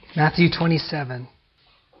Matthew 27.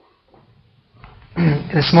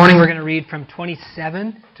 This morning we're going to read from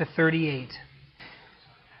 27 to 38.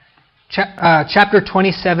 Chapter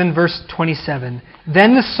 27, verse 27.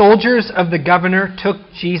 Then the soldiers of the governor took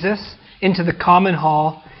Jesus into the common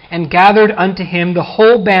hall and gathered unto him the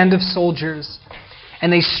whole band of soldiers.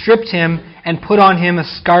 And they stripped him and put on him a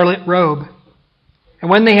scarlet robe.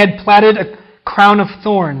 And when they had platted a crown of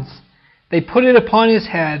thorns, they put it upon his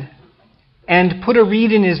head and put a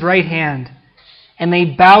reed in his right hand. And they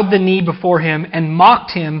bowed the knee before him and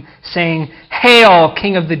mocked him, saying, Hail,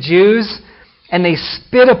 King of the Jews! And they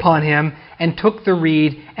spit upon him and took the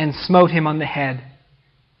reed and smote him on the head.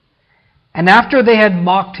 And after they had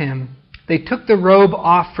mocked him, they took the robe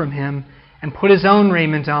off from him and put his own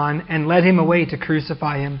raiment on and led him away to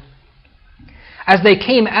crucify him. As they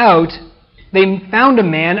came out, they found a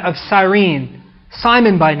man of Cyrene,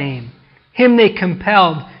 Simon by name. Him they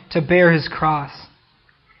compelled to bear his cross.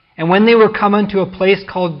 And when they were come unto a place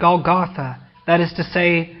called Golgotha, that is to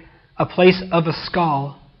say, a place of a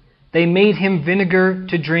skull, they made him vinegar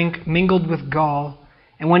to drink mingled with gall,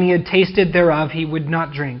 and when he had tasted thereof, he would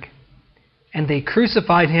not drink. And they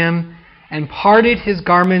crucified him, and parted his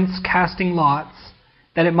garments, casting lots,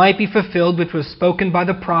 that it might be fulfilled which was spoken by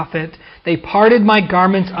the prophet, They parted my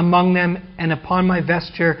garments among them, and upon my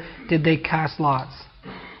vesture did they cast lots.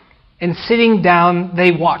 And sitting down, they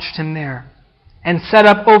watched him there, and set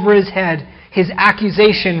up over his head his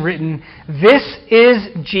accusation written, This is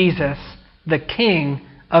Jesus, the King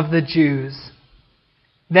of the Jews.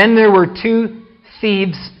 Then there were two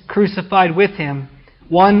thieves crucified with him,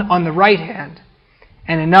 one on the right hand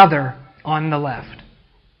and another on the left.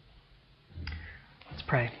 Let's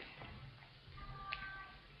pray.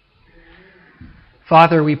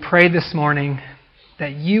 Father, we pray this morning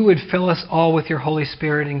that you would fill us all with your Holy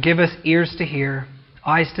Spirit and give us ears to hear,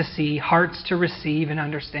 eyes to see, hearts to receive and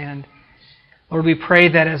understand. Lord, we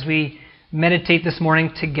pray that as we meditate this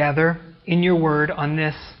morning together in your word on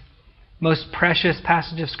this most precious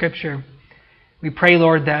passage of Scripture, we pray,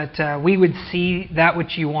 Lord, that we would see that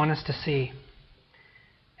which you want us to see.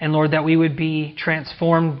 And Lord, that we would be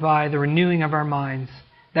transformed by the renewing of our minds,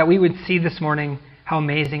 that we would see this morning how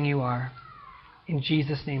amazing you are. In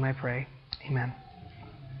Jesus' name I pray. Amen.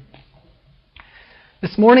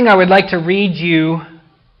 This morning I would like to read you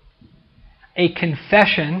a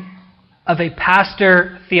confession of a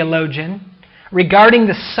pastor theologian regarding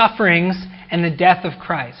the sufferings and the death of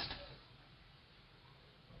Christ.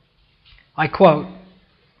 I quote,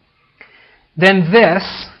 Then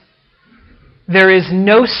this, there is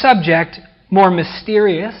no subject more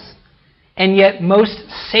mysterious and yet most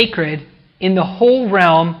sacred in the whole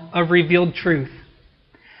realm of revealed truth.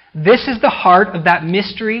 This is the heart of that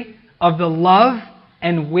mystery of the love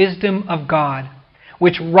and wisdom of God,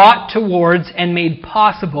 which wrought towards and made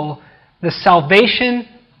possible the salvation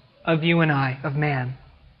of you and I, of man.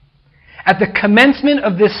 At the commencement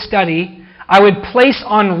of this study, I would place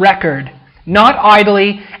on record, not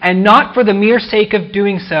idly and not for the mere sake of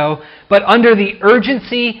doing so, but under the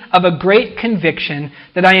urgency of a great conviction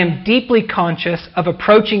that I am deeply conscious of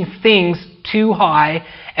approaching things too high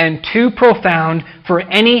and too profound for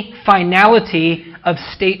any finality of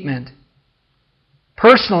statement.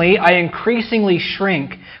 Personally, I increasingly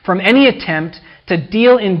shrink from any attempt to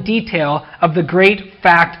deal in detail of the great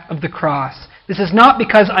fact of the cross. This is not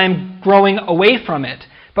because I am growing away from it,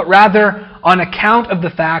 but rather on account of the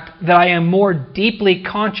fact that I am more deeply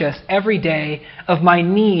conscious every day of my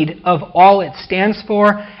need of all it stands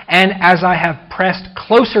for, and as I have pressed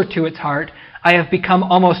closer to its heart, I have become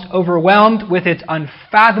almost overwhelmed with its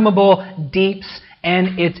unfathomable deeps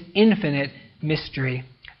and its infinite mystery.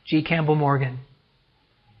 G. Campbell Morgan.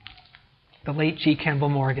 The late G. Campbell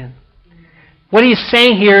Morgan. What he's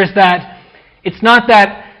saying here is that it's not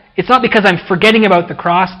because I'm forgetting about the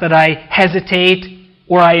cross that I hesitate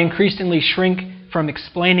or I increasingly shrink from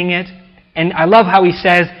explaining it. And I love how he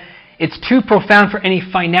says it's too profound for any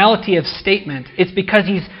finality of statement. It's because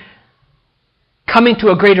he's coming to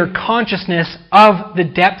a greater consciousness of the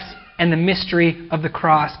depths and the mystery of the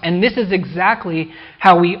cross. And this is exactly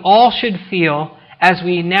how we all should feel as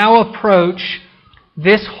we now approach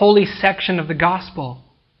this holy section of the gospel,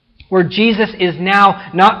 where Jesus is now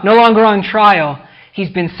no longer on trial. He's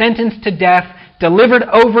been sentenced to death, delivered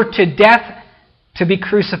over to death to be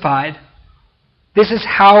crucified. This is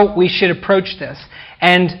how we should approach this.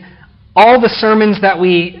 And all the sermons that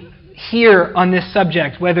we hear on this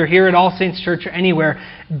subject, whether here at All Saints Church or anywhere,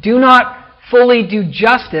 do not fully do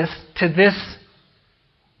justice to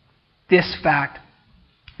this fact,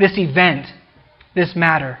 this event, this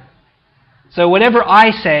matter. So whatever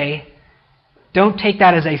I say, don't take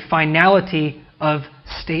that as a finality of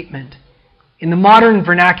statement. In the modern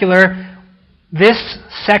vernacular, this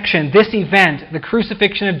section, this event, the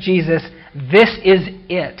crucifixion of Jesus, this is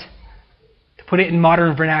it. To put it in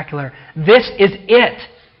modern vernacular, this is it.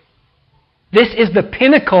 This is the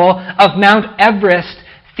pinnacle of Mount Everest,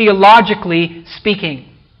 theologically speaking.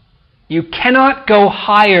 You cannot go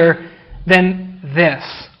higher than this.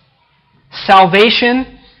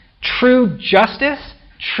 Salvation, true justice,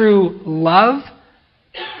 true love,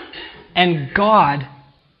 and God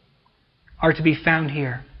are to be found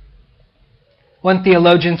here. One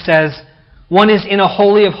theologian says, one is in a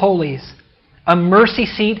holy of holies, a mercy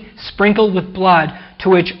seat sprinkled with blood to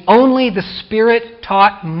which only the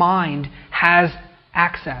Spirit-taught mind has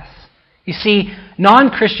access. You see,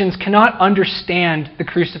 non-Christians cannot understand the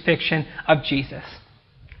crucifixion of Jesus.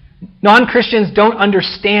 Non-Christians don't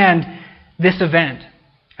understand this event.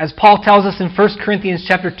 As Paul tells us in 1 Corinthians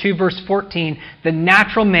chapter 2, verse 14, the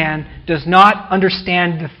natural man does not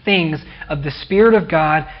understand the things of the Spirit of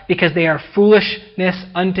God because they are foolishness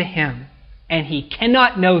unto him. And he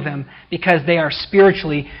cannot know them because they are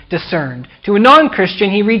spiritually discerned. To a non-Christian,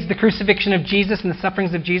 he reads the crucifixion of Jesus and the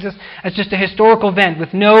sufferings of Jesus as just a historical event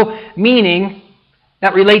with no meaning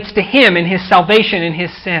that relates to him and his salvation and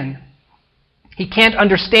his sin. He can't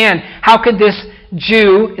understand how could this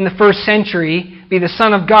Jew in the first century be the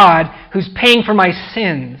Son of God who's paying for my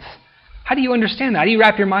sins. How do you understand that? How do you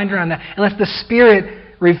wrap your mind around that? Unless the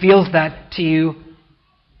Spirit reveals that to you.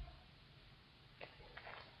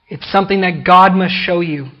 It's something that God must show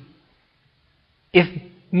you. If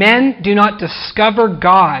men do not discover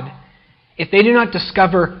God, if they do not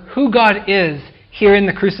discover who God is here in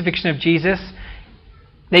the crucifixion of Jesus,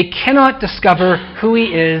 they cannot discover who He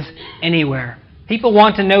is anywhere. People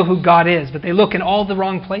want to know who God is, but they look in all the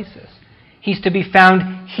wrong places. He's to be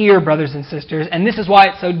found here, brothers and sisters, and this is why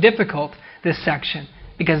it's so difficult, this section,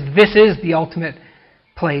 because this is the ultimate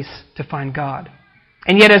place to find God.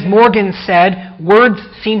 And yet, as Morgan said, words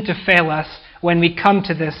seem to fail us when we come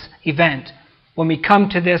to this event, when we come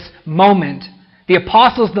to this moment. The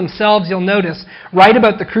apostles themselves, you'll notice, write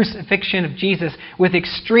about the crucifixion of Jesus with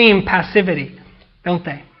extreme passivity, don't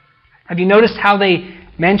they? Have you noticed how they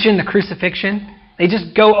mention the crucifixion? They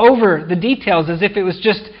just go over the details as if it was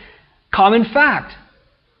just common fact.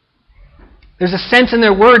 There's a sense in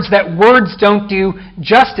their words that words don't do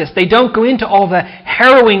justice. They don't go into all the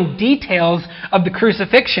harrowing details of the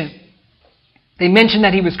crucifixion. They mention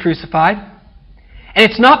that He was crucified. And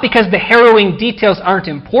it's not because the harrowing details aren't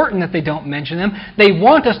important that they don't mention them. They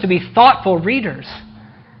want us to be thoughtful readers.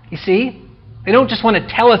 You see? They don't just want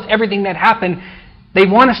to tell us everything that happened. They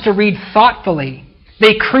want us to read thoughtfully.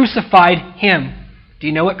 They crucified Him. Do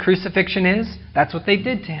you know what crucifixion is? That's what they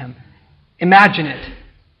did to Him. Imagine it.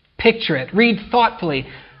 Picture it. Read thoughtfully.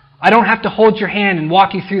 I don't have to hold your hand and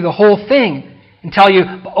walk you through the whole thing and tell you,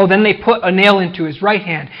 oh, then they put a nail into His right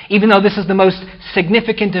hand. Even though this is the most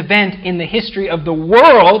significant event in the history of the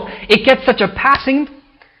world, it gets such a passing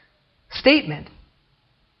statement.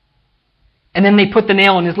 And then they put the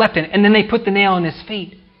nail in His left hand. And then they put the nail in His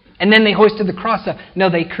feet. And then they hoisted the cross up. No,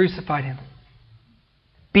 they crucified Him.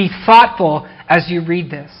 Be thoughtful as you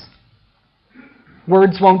read this.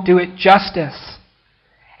 Words won't do it justice.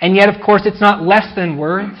 And yet, of course, it's not less than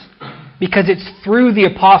words, because it's through the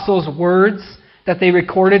apostles' words that they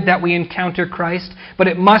recorded that we encounter Christ, but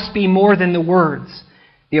it must be more than the words.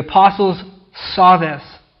 The apostles saw this.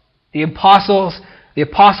 The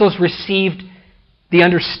apostles received the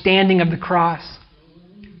understanding of the cross.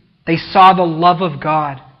 They saw the love of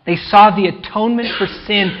God. They saw the atonement for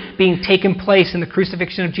sin being taken place in the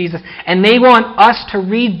crucifixion of Jesus. And they want us to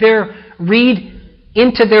read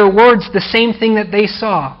into their words the same thing that they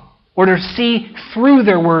saw, or to see through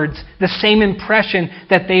their words the same impression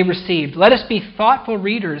that they received. Let us be thoughtful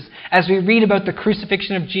readers as we read about the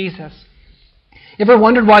crucifixion of Jesus. You ever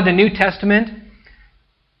wondered why the New Testament,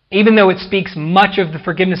 even though it speaks much of the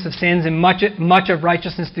forgiveness of sins and much of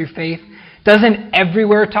righteousness through faith, doesn't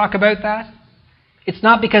everywhere talk about that? It's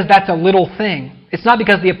not because that's a little thing. It's not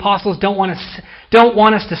because the apostles don't want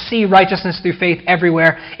us to see righteousness through faith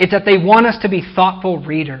everywhere. It's that they want us to be thoughtful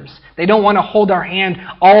readers. They don't want to hold our hand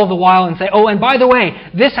all the while and say, oh, and by the way,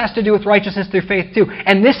 this has to do with righteousness through faith too.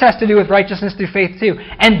 And this has to do with righteousness through faith too.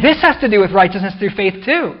 And this has to do with righteousness through faith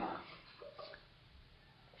too.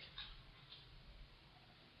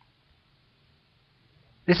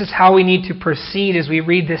 This is how we need to proceed as we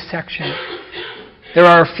read this section. There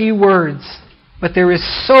are a few words, but there is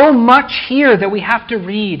so much here that we have to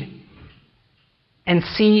read and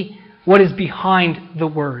see what is behind the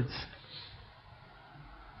words.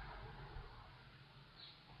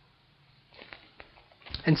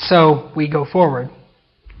 And so we go forward.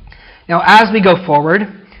 Now, as we go forward,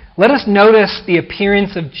 let us notice the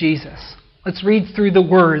appearance of Jesus. Let's read through the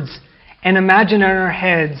words and imagine in our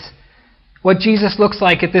heads what Jesus looks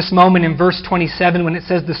like at this moment in verse 27 when it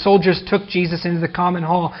says the soldiers took Jesus into the common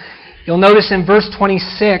hall. You'll notice in verse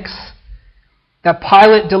 26 that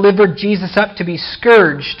Pilate delivered Jesus up to be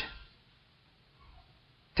scourged.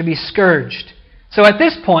 To be scourged. So at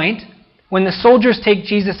this point, when the soldiers take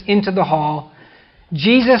Jesus into the hall,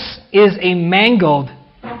 Jesus is a mangled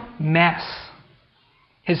mess.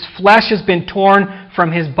 His flesh has been torn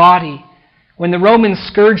from his body. When the Romans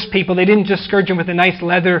scourged people, they didn't just scourge them with a nice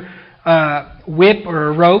leather whip or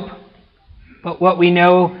a rope, but what we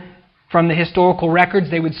know from the historical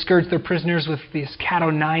records, they would scourge their prisoners with these cat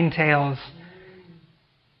o' nine tails.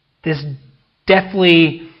 This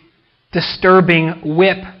deathly disturbing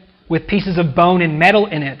whip with pieces of bone and metal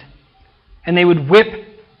in it. And they would whip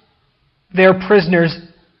their prisoners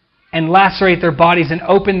and lacerate their bodies and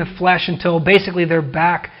open the flesh until basically their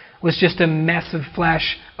back was just a mess of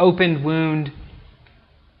flesh, opened wound,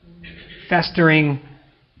 festering,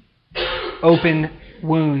 open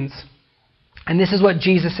wounds. And this is what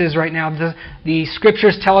Jesus is right now. The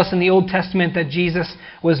scriptures tell us in the Old Testament that Jesus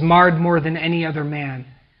was marred more than any other man.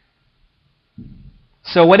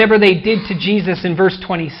 So whatever they did to Jesus in verse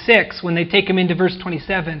 26, when they take him into verse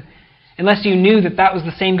 27, unless you knew that that was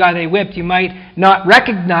the same guy they whipped, you might not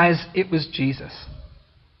recognize it was Jesus.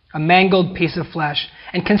 A mangled piece of flesh.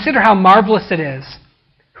 And consider how marvelous it is.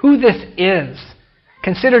 Who this is.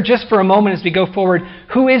 Consider just for a moment as we go forward,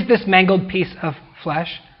 who is this mangled piece of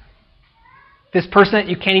flesh? This person that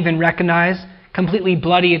you can't even recognize, completely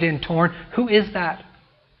bloodied and torn. Who is that?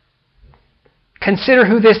 Consider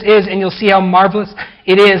who this is, and you'll see how marvelous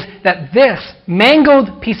it is that this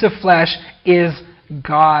mangled piece of flesh is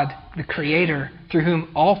God, the Creator, through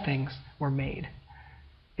whom all things were made.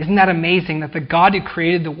 Isn't that amazing that the God who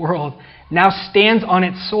created the world now stands on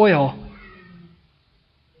its soil,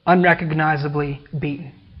 unrecognizably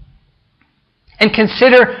beaten? And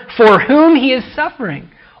consider for whom he is suffering.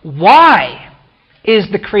 Why is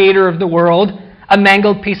the Creator of the world a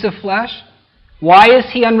mangled piece of flesh? Why is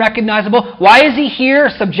he unrecognizable? Why is he here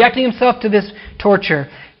subjecting himself to this torture?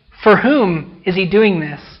 For whom is he doing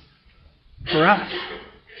this? For us.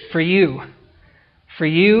 For you. For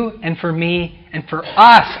you and for me and for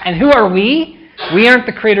us. And who are we? We aren't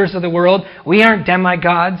the creators of the world. We aren't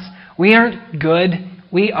demigods. We aren't good.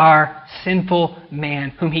 We are sinful man,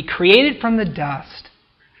 whom he created from the dust,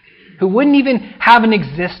 who wouldn't even have an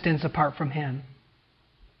existence apart from him,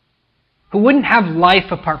 who wouldn't have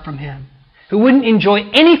life apart from him, who wouldn't enjoy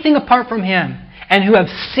anything apart from him, and who have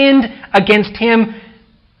sinned against him,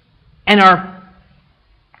 and our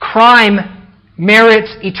crime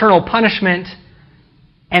merits eternal punishment,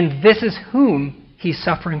 and this is whom he's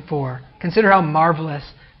suffering for. Consider how marvelous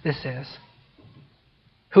this is.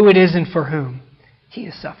 Who it is and for whom he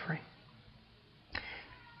is suffering.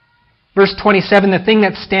 Verse 27, the thing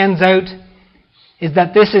that stands out is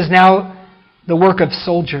that this is now the work of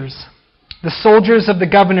soldiers. The soldiers of the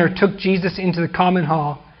governor took Jesus into the common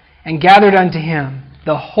hall and gathered unto him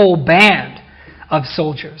the whole band of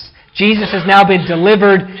soldiers. Jesus has now been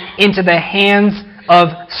delivered into the hands of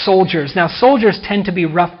soldiers. Now, soldiers tend to be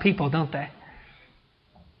rough people, don't they?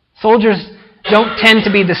 Soldiers don't tend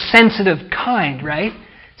to be the sensitive kind, right?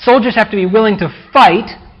 Soldiers have to be willing to fight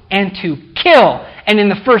and to kill. And in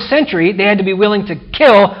the first century, they had to be willing to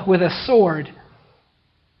kill with a sword.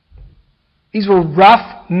 These were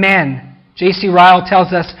rough men. J.C. Ryle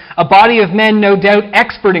tells us, a body of men no doubt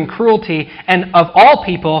expert in cruelty and of all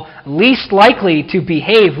people least likely to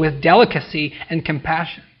behave with delicacy and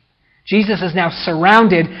compassion. Jesus is now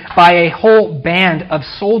surrounded by a whole band of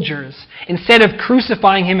soldiers. Instead of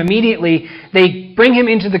crucifying him immediately, they bring him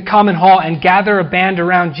into the common hall and gather a band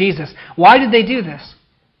around Jesus. Why did they do this?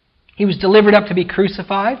 He was delivered up to be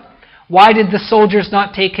crucified. Why did the soldiers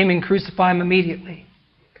not take him and crucify him immediately?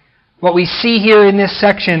 What we see here in this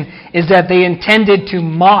section is that they intended to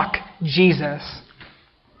mock Jesus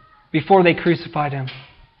before they crucified him.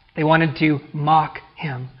 They wanted to mock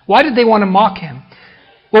him. Why did they want to mock him?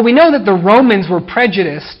 Well, we know that the Romans were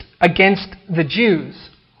prejudiced against the Jews.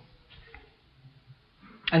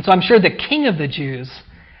 And so I'm sure the king of the Jews,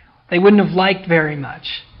 they wouldn't have liked very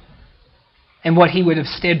much and what he would have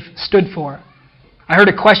stood for. I heard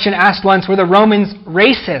a question asked once, were the Romans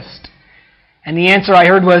racist? And the answer I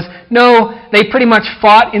heard was, no, they pretty much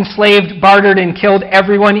fought, enslaved, bartered, and killed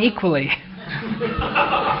everyone equally.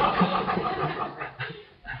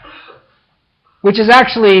 Which is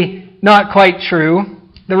actually not quite true.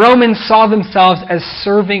 The Romans saw themselves as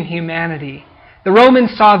serving humanity. The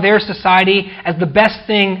Romans saw their society as the best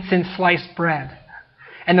thing since sliced bread.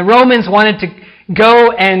 And the Romans wanted to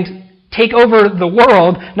go and take over the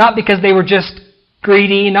world, not because they were just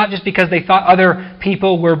greedy, not just because they thought other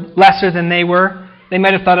people were lesser than they were. They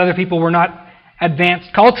might have thought other people were not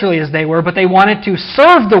advanced culturally as they were, but they wanted to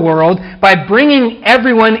serve the world by bringing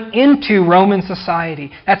everyone into Roman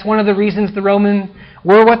society. That's one of the reasons the Romans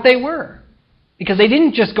were what they were. Because they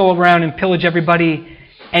didn't just go around and pillage everybody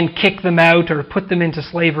and kick them out or put them into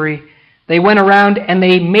slavery. They went around and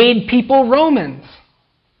they made people Romans,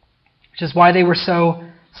 which is why they were so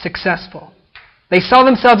successful. They saw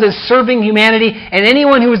themselves as serving humanity, and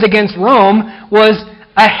anyone who was against Rome was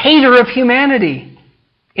a hater of humanity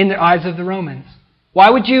in the eyes of the Romans. Why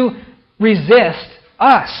would you resist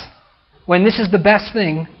us when this is the best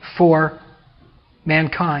thing for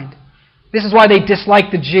mankind? This is why they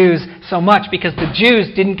disliked the Jews so much, because the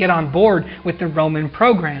Jews didn't get on board with the Roman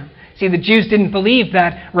program. See, the Jews didn't believe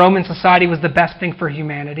that Roman society was the best thing for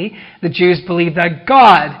humanity. The Jews believed that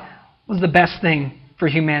God was the best thing for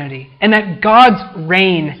humanity, and that God's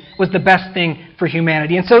reign was the best thing for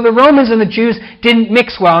humanity. And so the Romans and the Jews didn't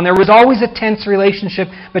mix well, and there was always a tense relationship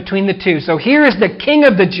between the two. So here is the king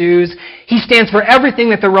of the Jews. He stands for everything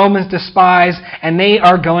that the Romans despise, and they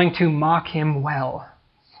are going to mock him well.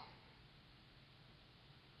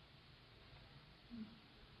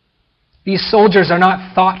 These soldiers are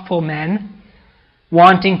not thoughtful men,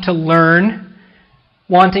 wanting to learn,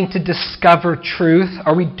 wanting to discover truth.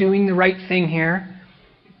 Are we doing the right thing here?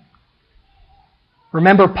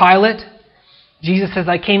 Remember Pilate? Jesus says,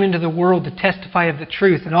 I came into the world to testify of the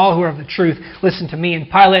truth, and all who are of the truth listen to me. And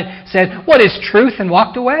Pilate said, what is truth? And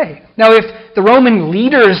walked away. Now, if the Roman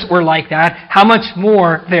leaders were like that, how much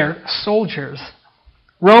more their soldiers?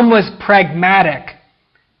 Rome was pragmatic,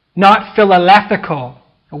 not philolethical,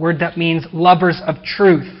 a word that means lovers of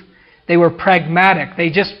truth. They were pragmatic. They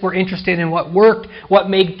just were interested in what worked, what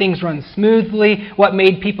made things run smoothly, what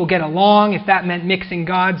made people get along. If that meant mixing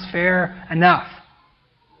gods, fair enough.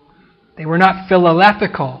 They were not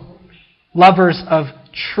philolethical, lovers of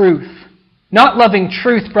truth. Not loving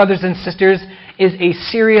truth, brothers and sisters, is a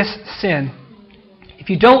serious sin. If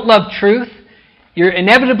you don't love truth, you're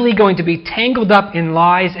inevitably going to be tangled up in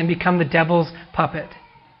lies and become the devil's puppet.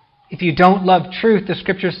 If you don't love truth, the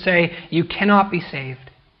Scriptures say you cannot be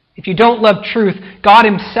saved. If you don't love truth, God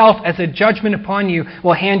Himself, as a judgment upon you,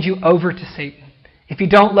 will hand you over to Satan. If you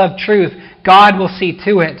don't love truth, God will see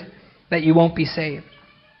to it that you won't be saved.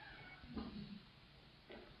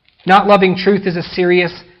 Not loving truth is a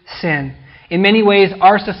serious sin. In many ways,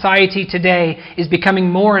 our society today is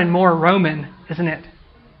becoming more and more Roman, isn't it?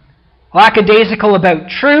 Lackadaisical about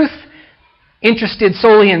truth, interested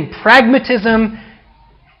solely in pragmatism,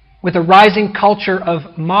 with a rising culture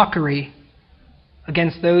of mockery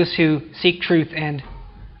against those who seek truth and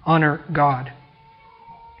honor God.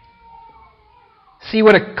 See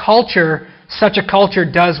what such a culture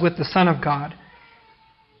does with the Son of God.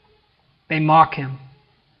 They mock Him.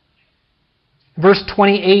 Verse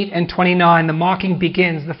 28 and 29, the mocking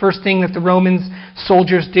begins. The first thing that the Roman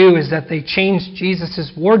soldiers do is that they change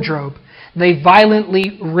Jesus' wardrobe. They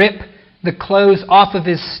violently rip the clothes off of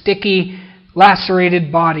His sticky,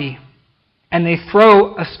 lacerated body, and they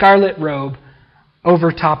throw a scarlet robe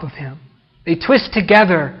over top of Him. They twist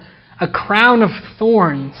together a crown of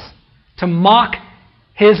thorns to mock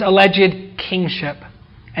His alleged kingship,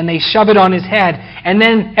 and they shove it on His head. And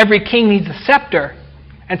then every king needs a scepter.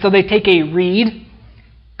 And so they take a reed,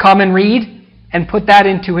 common reed, and put that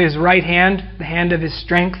into his right hand, the hand of his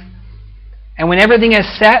strength. And when everything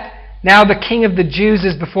is set, now the king of the Jews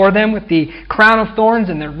is before them with the crown of thorns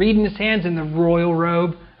and the reed in his hands and the royal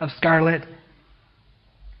robe of scarlet.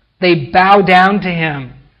 They bow down to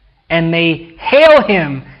Him and they hail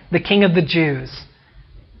Him, the King of the Jews.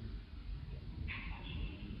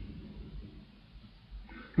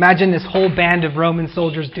 Imagine this whole band of Roman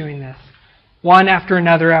soldiers doing this. One after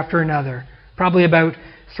another. Probably about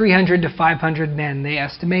 300 to 500 men, they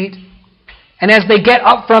estimate. And as they get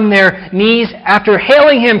up from their knees, after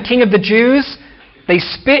hailing Him, King of the Jews, they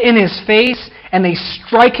spit in His face and they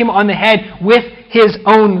strike Him on the head with His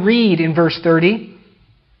own reed in verse 30.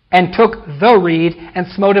 And took the reed and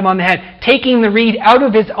smote Him on the head, taking the reed out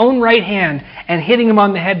of His own right hand and hitting Him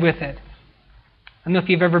on the head with it. I don't know if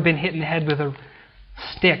you've ever been hit in the head with a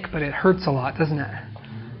stick, but it hurts a lot, doesn't it?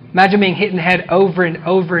 Imagine being hit in the head over and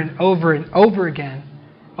over and over and over again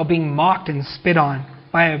while being mocked and spit on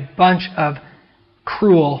by a bunch of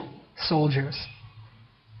cruel soldiers.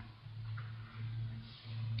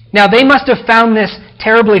 Now, they must have found this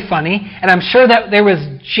terribly funny, and I'm sure that there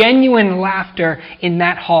was genuine laughter in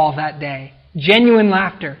that hall that day. Genuine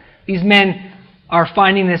laughter. These men are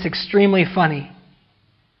finding this extremely funny.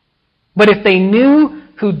 But if they knew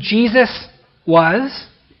who Jesus was,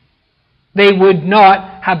 they would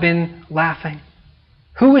not have been laughing.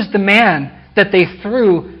 Who is the man that they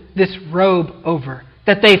threw this robe over,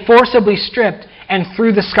 that they forcibly stripped and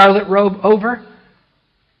threw the scarlet robe over?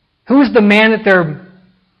 Who is the man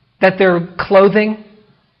that they're clothing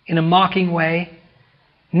in a mocking way?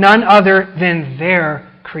 None other than their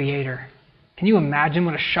Creator. Can you imagine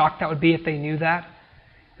what a shock that would be if they knew that?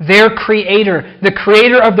 Their Creator, the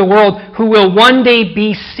Creator of the world, who will one day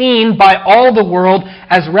be seen by all the world,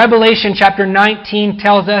 as Revelation chapter 19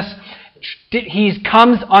 tells us. He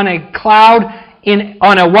comes on a cloud,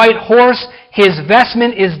 on a white horse. His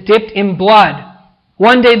vestment is dipped in blood.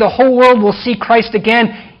 One day the whole world will see Christ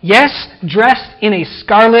again, yes, dressed in a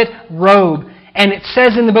scarlet robe. And it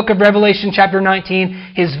says in the book of Revelation chapter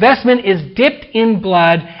 19, his vestment is dipped in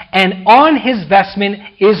blood, and on his vestment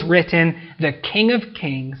is written, the King of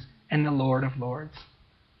Kings and the Lord of Lords.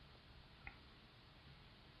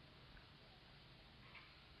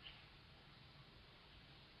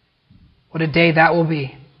 What a day that will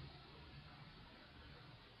be.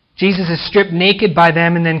 Jesus is stripped naked by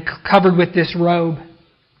them and then covered with this robe.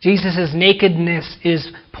 Jesus' nakedness is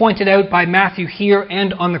pointed out by Matthew here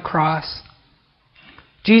and on the cross.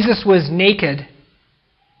 Jesus was naked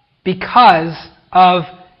because of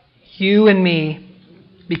you and me,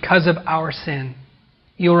 because of our sin.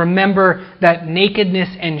 You'll remember that nakedness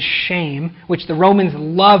and shame, which the Romans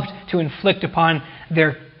loved to inflict upon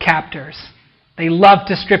their captors. They loved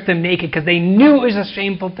to strip them naked because they knew it was a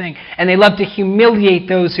shameful thing, and they loved to humiliate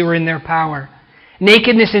those who were in their power.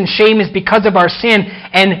 Nakedness and shame is because of our sin,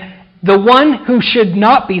 and the one who should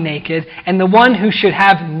not be naked, and the one who should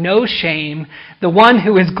have no shame, the one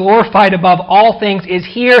who is glorified above all things, is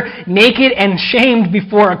here naked and shamed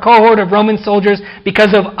before a cohort of Roman soldiers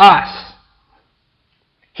because of us.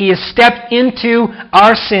 He has stepped into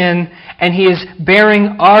our sin, and he is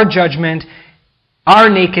bearing our judgment, our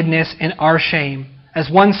nakedness, and our shame. As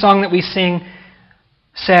one song that we sing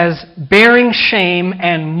says, bearing shame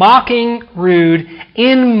and mocking rude,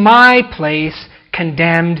 in my place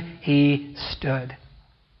condemned he stood.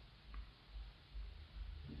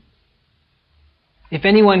 If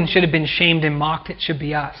anyone should have been shamed and mocked, it should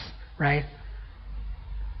be us, right?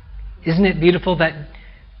 Isn't it beautiful that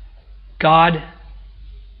God,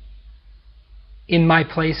 in my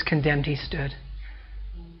place condemned he stood?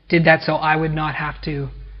 Did that so I would not have to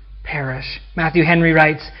perish. Matthew Henry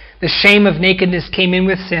writes, the shame of nakedness came in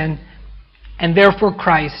with sin, and therefore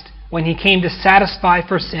Christ, when he came to satisfy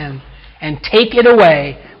for sin and take it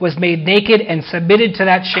away, was made naked and submitted to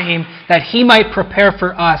that shame, that he might prepare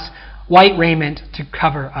for us white raiment to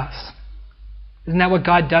cover us. Isn't that what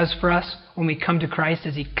God does for us when we come to Christ?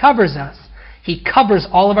 Is he covers us. He covers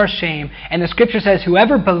all of our shame. And the scripture says,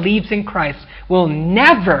 whoever believes in Christ will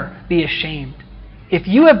never be ashamed. If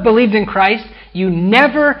you have believed in Christ, you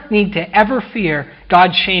never need to ever fear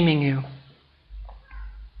God shaming you.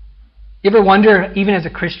 You ever wonder, even as a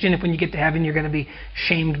Christian, if when you get to heaven you're going to be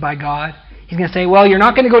shamed by God? He's going to say, well, you're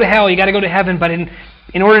not going to go to hell, you got to go to heaven, but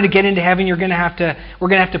in order to get into heaven, we're going to have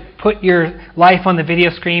to put your life on the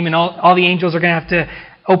video screen, and all the angels are going to have to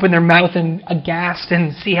open their mouth and aghast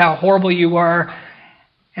and see how horrible you are.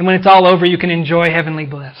 And when it's all over, you can enjoy heavenly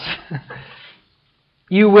bliss.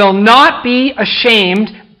 You will not be ashamed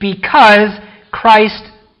because Christ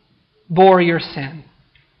bore your sin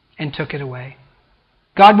and took it away.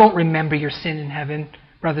 God won't remember your sin in heaven,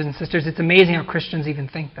 brothers and sisters. It's amazing how Christians even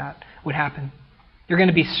think that would happen. You're going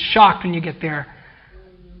to be shocked when you get there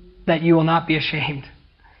that you will not be ashamed.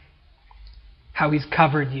 How he's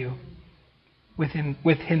covered you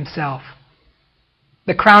with himself.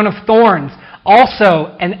 The crown of thorns,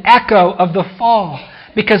 also an echo of the fall.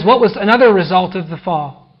 Because what was another result of the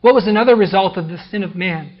fall? What was another result of the sin of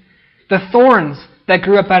man? The thorns that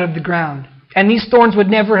grew up out of the ground. And these thorns would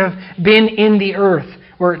never have been in the earth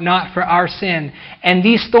were it not for our sin. And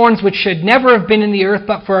these thorns, which should never have been in the earth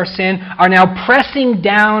but for our sin, are now pressing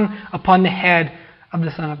down upon the head of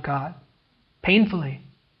the Son of God. Painfully.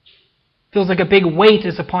 Feels like a big weight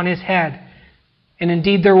is upon his head. And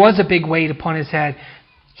indeed there was a big weight upon his head.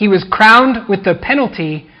 He was crowned with the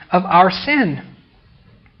penalty of our sin.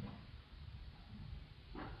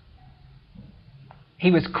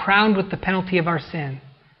 He was crowned with the penalty of our sin.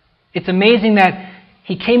 It's amazing that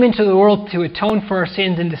he came into the world to atone for our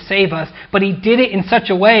sins and to save us, but he did it in such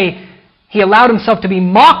a way, he allowed himself to be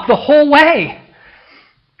mocked the whole way.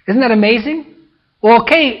 Isn't that amazing? Well,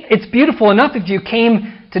 okay, it's beautiful enough if you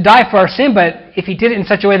came to die for our sin, but if he did it in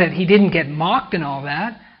such a way that he didn't get mocked and all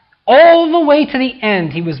that, all the way to the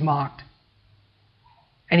end he was mocked.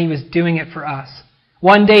 And he was doing it for us.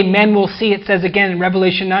 One day men will see, it says again in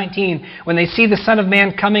Revelation 19, when they see the Son of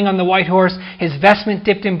Man coming on the white horse, his vestment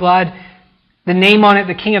dipped in blood, the name on it,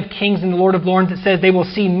 the King of Kings and the Lord of Lords, it says they will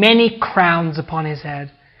see many crowns upon his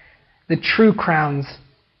head. The true crowns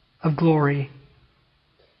of glory.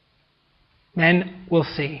 Men will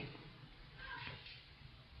see.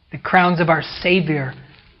 The crowns of our Savior,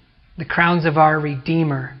 the crowns of our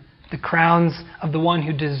Redeemer, the crowns of the one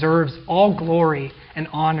who deserves all glory and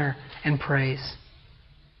honor and praise.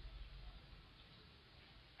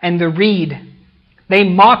 And the reed, they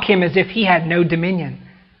mock him as if he had no dominion.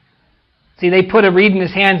 See, they put a reed in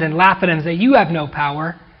his hands and laugh at him and say, you have no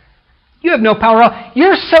power. You have no power at all.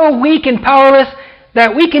 You're so weak and powerless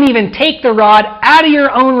that we can even take the rod out of your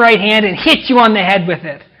own right hand and hit you on the head with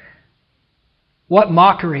it. What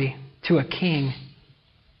mockery to a king.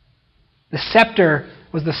 The scepter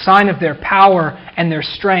was the sign of their power and their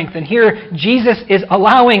strength. And here Jesus is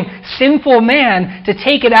allowing sinful man to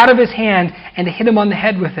take it out of his hand and to hit him on the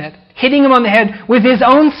head with it. Hitting him on the head with his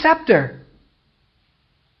own scepter.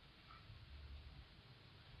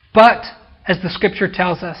 But, as the Scripture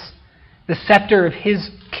tells us, the scepter of his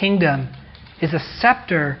kingdom is a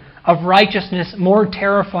scepter of righteousness more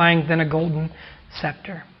terrifying than a golden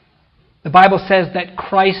scepter. The Bible says that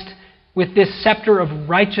Christ, with this scepter of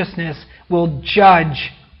righteousness, will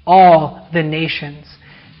judge all the nations.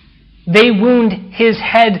 They wound his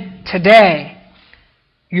head today.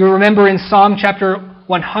 You remember in Psalm chapter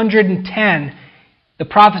 110, the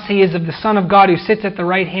prophecy is of the Son of God who sits at the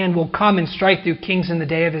right hand will come and strike through kings in the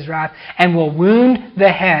day of his wrath and will wound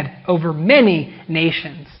the head over many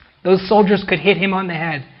nations. Those soldiers could hit him on the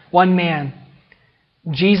head, one man.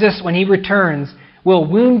 Jesus, when he returns, will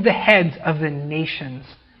wound the heads of the nations.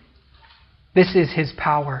 This is his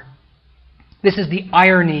power. This is the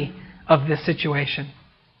irony of this situation.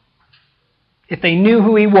 If they knew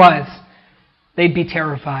who he was, they'd be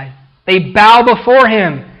terrified. They bow before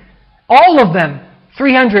him. All of them,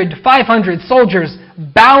 300 to 500 soldiers,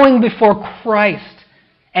 bowing before Christ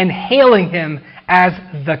and hailing him as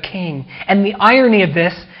the king. And the irony of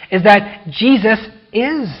this is that Jesus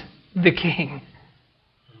is the king.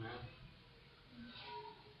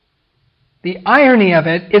 The irony of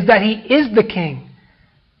it is that he is the king.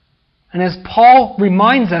 And as Paul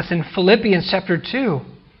reminds us in Philippians chapter 2,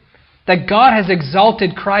 that God has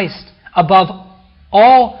exalted Christ above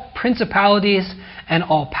all principalities and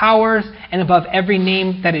all powers and above every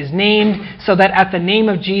name that is named, so that at the name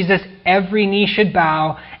of Jesus every knee should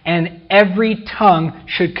bow and every tongue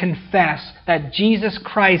should confess that Jesus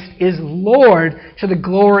Christ is Lord to the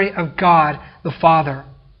glory of God the Father.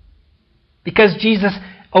 Because Jesus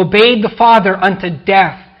obeyed the Father unto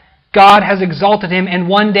death, God has exalted him, and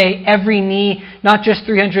one day every knee, not just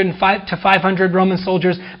 305 to 500 Roman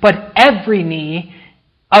soldiers, but every knee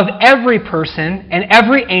of every person and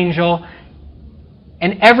every angel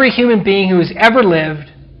and every human being who has ever lived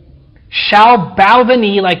shall bow the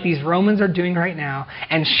knee like these Romans are doing right now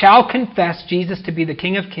and shall confess Jesus to be the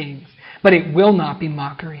King of Kings, but it will not be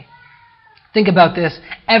mockery. Think about this.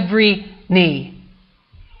 Every knee.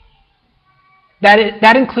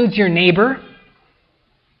 That includes your neighbor,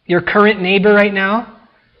 your current neighbor right now,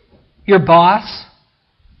 your boss,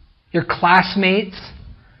 your classmates,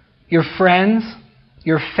 your friends,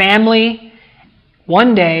 your family.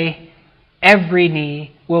 One day, every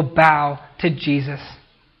knee will bow to Jesus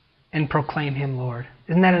and proclaim him Lord.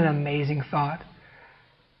 Isn't that an amazing thought?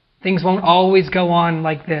 Things won't always go on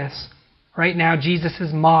like this. Right now, Jesus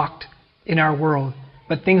is mocked in our world,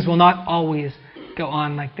 but things will not always go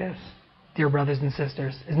on like this, dear brothers and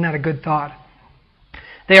sisters. Isn't that a good thought?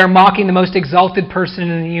 They are mocking the most exalted person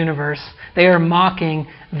in the universe. They are mocking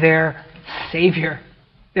their Savior.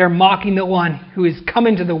 They are mocking the one who is come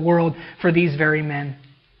into the world for these very men.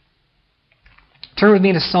 Turn with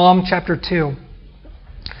me to Psalm chapter 2.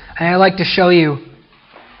 And I'd like to show you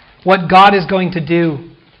what God is going to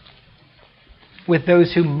do with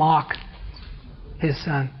those who mock his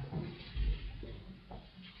Son.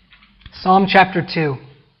 Psalm chapter 2.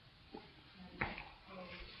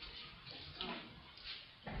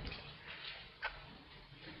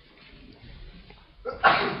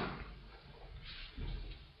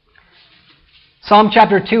 Psalm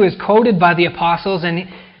chapter 2 is quoted by the apostles, and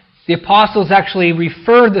the apostles actually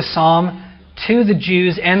refer the psalm to the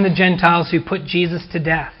Jews and the Gentiles who put Jesus to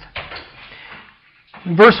death.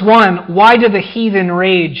 In verse 1, why do the heathen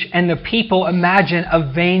rage and the people imagine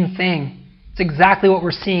a vain thing? It's exactly what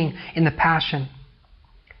we're seeing in the Passion.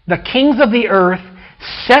 The kings of the earth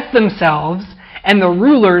set themselves, and the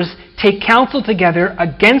rulers take counsel together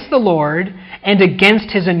against the Lord and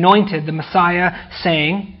against his anointed, the Messiah,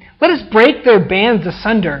 saying, let us break their bands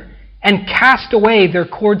asunder and cast away their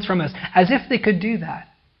cords from us. As if they could do that.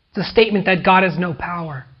 It's a statement that God has no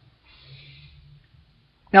power.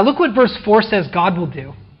 Now look what verse 4 says God will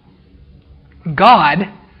do. God,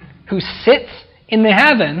 who sits in the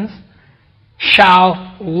heavens,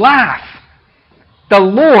 shall laugh. The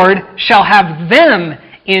Lord shall have them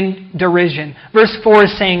in derision. Verse 4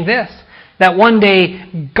 is saying this, that one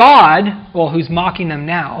day God, well, who's mocking them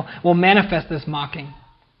now, will manifest this mocking.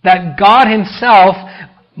 That God himself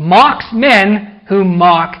mocks men who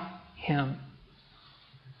mock him.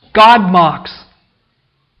 God mocks.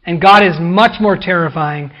 And God is much more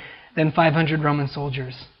terrifying than 500 Roman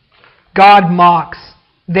soldiers. God mocks.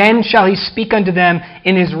 Then shall he speak unto them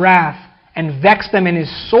in his wrath, and vex them in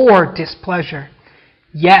his sore displeasure.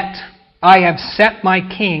 Yet I have set my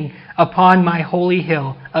king upon my holy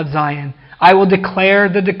hill of Zion. I will declare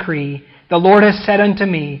the decree. The Lord has said unto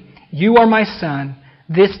me, You are my son.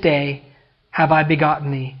 This day have I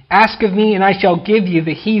begotten thee. Ask of me, and I shall give you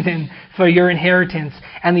the heathen for your inheritance,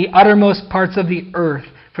 and the uttermost parts of the earth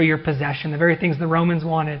for your possession. The very things the Romans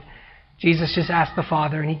wanted. Jesus just asked the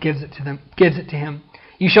Father, and he gives it to them. Gives it to him.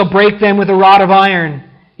 You shall break them with a rod of iron.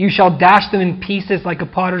 You shall dash them in pieces like a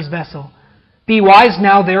potter's vessel. Be wise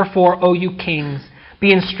now, therefore, O you kings.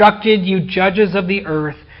 Be instructed, you judges of the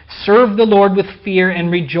earth. Serve the Lord with fear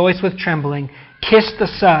and rejoice with trembling. Kiss the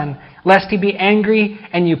Son, lest he be angry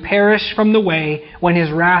and you perish from the way when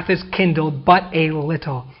his wrath is kindled but a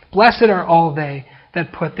little. Blessed are all they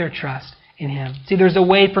that put their trust in him. See, there's a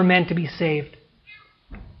way for men to be saved.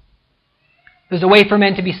 There's a way for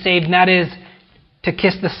men to be saved, and that is to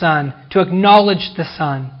kiss the Son, to acknowledge the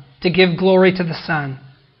Son, to give glory to the Son,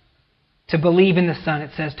 to believe in the Son,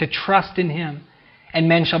 it says, to trust in him, and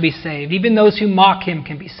men shall be saved. Even those who mock him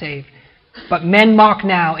can be saved. But men mock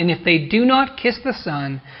now, and if they do not kiss the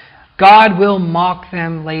Son, God will mock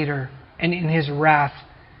them later, and in his wrath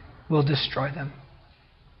will destroy them.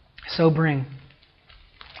 Sobering.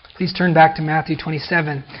 Please turn back to Matthew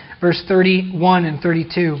 27, verse 31 and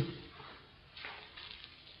 32.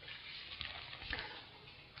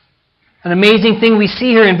 An amazing thing we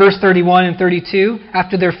see here in verse 31 and 32,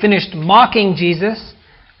 after they're finished mocking Jesus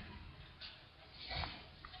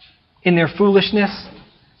in their foolishness,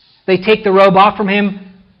 they take the robe off from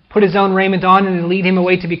him, put his own raiment on, and lead him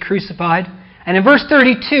away to be crucified. And in verse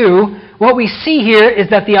 32, what we see here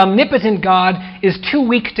is that the omnipotent God is too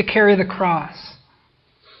weak to carry the cross.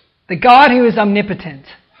 The God who is omnipotent,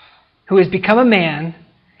 who has become a man,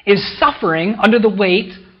 is suffering under the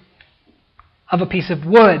weight of a piece of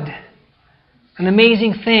wood. An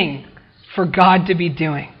amazing thing for God to be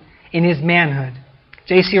doing in his manhood.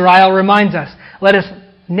 J.C. Ryle reminds us, let us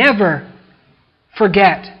never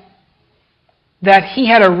forget that he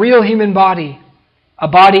had a real human body, a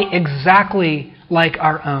body exactly like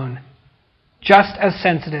our own, just as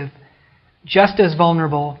sensitive, just as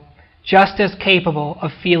vulnerable, just as capable of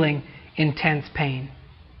feeling intense pain.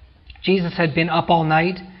 Jesus had been up all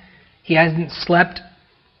night. He hasn't slept.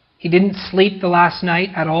 He didn't sleep the last night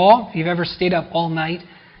at all. If you've ever stayed up all night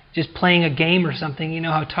just playing a game or something, you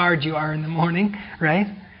know how tired you are in the morning, right?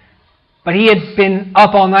 But he had been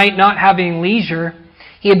up all night not having leisure.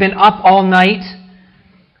 He had been up all night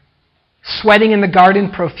sweating in the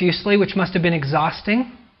garden profusely, which must have been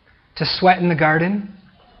exhausting to sweat in the garden.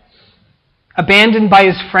 Abandoned by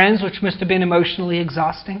his friends, which must have been emotionally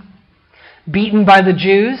exhausting. Beaten by the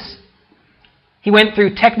Jews. He went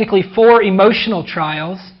through technically 4 emotional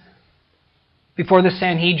trials. Before the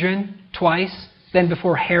Sanhedrin, twice, then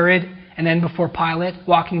before Herod, and then before Pilate,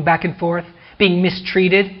 walking back and forth, being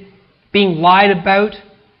mistreated, being lied about,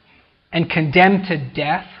 and condemned to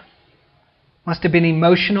death. Must have been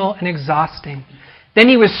emotional and exhausting. Then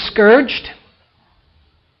he was scourged,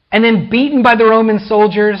 and then beaten by the Roman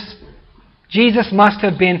soldiers. Jesus must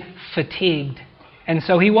have been fatigued. And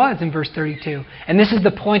so he was in verse 32. And this is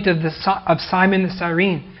the point of Simon the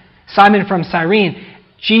Cyrene. Simon from Cyrene.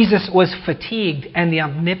 Jesus was fatigued, and the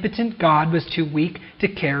omnipotent God was too weak to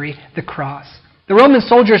carry the cross. The Roman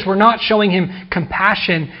soldiers were not showing him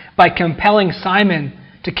compassion by compelling Simon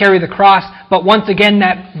to carry the cross, but once again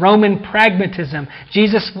that Roman pragmatism.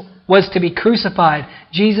 Jesus was to be crucified.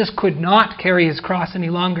 Jesus could not carry his cross any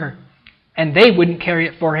longer, and they wouldn't carry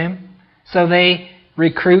it for him. So they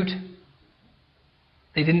recruit.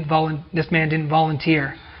 This man didn't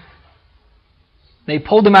volunteer. They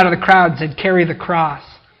pulled him out of the crowd and said, carry the cross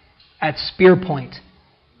at spear point.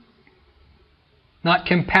 Not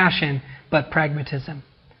compassion, but pragmatism.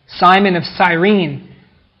 Simon of Cyrene.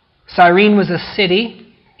 Cyrene was a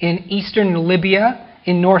city in eastern Libya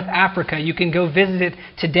in North Africa. You can go visit it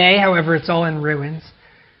today, however, it's all in ruins.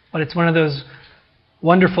 But it's one of those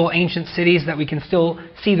wonderful ancient cities that we can still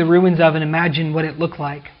see the ruins of and imagine what it looked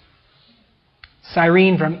like.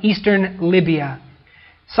 Cyrene from eastern Libya.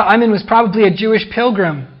 Simon was probably a Jewish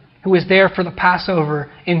pilgrim who was there for the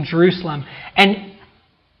Passover in Jerusalem. And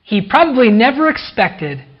he probably never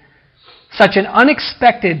expected such an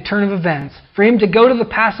unexpected turn of events. For him to go to the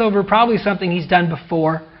Passover, probably something he's done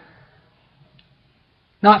before,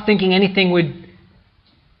 not thinking anything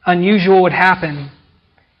unusual would happen.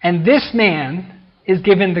 And this man is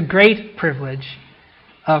given the great privilege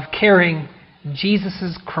of carrying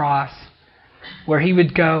Jesus' cross where he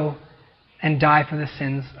would go and die for the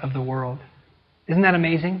sins of the world. Isn't that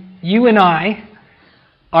amazing? You and I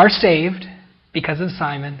are saved because of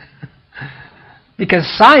Simon. Because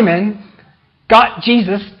Simon got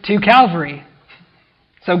Jesus to Calvary.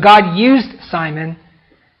 So God used Simon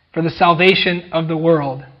for the salvation of the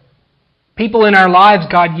world. People in our lives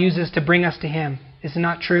God uses to bring us to Him. Is it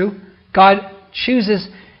not true? God chooses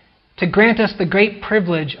to grant us the great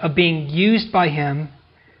privilege of being used by Him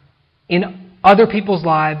in other people's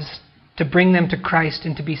lives to bring them to Christ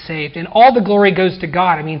and to be saved. And all the glory goes to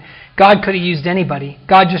God. I mean, God could have used anybody.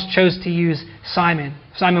 God just chose to use Simon.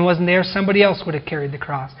 If Simon wasn't there, somebody else would have carried the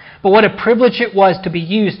cross. But what a privilege it was to be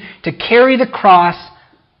used to carry the cross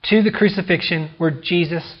to the crucifixion where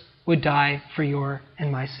Jesus would die for your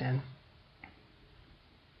and my sin.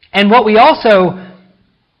 And what we also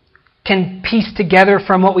can piece together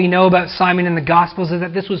from what we know about Simon in the Gospels is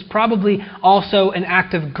that this was probably also an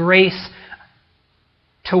act of grace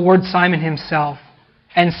toward Simon himself.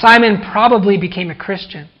 And Simon probably became a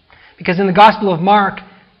Christian. Because in the Gospel of Mark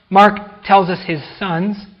tells us his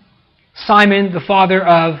sons, Simon, the father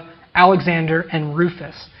of Alexander and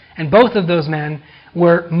Rufus. And both of those men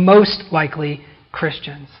were most likely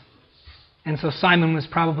Christians. And so Simon was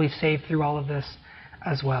probably saved through all of this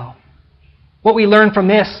as well. What we learn from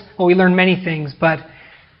this, well, we learn many things, but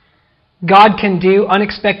God can do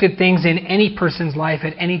unexpected things in any person's life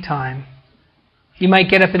at any time. You might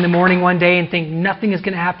get up in the morning one day and think, nothing is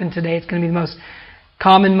going to happen today. It's going to be the most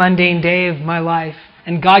common, mundane day of my life.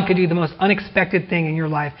 And God could do the most unexpected thing in your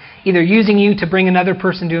life, either using you to bring another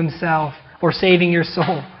person to Himself or saving your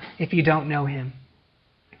soul if you don't know Him.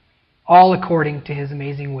 All according to His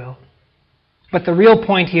amazing will. But the real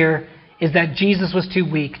point here is that Jesus was too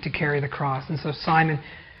weak to carry the cross, and so Simon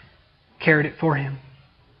carried it for him.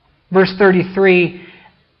 Verse 33,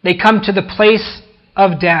 they come to the place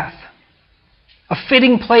of death, a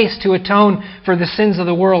fitting place to atone for the sins of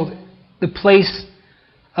the world, the place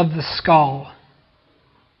of the skull.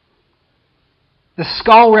 The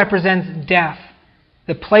skull represents death.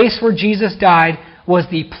 The place where Jesus died was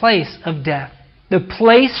the place of death, the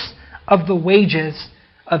place of the wages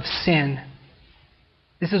of sin.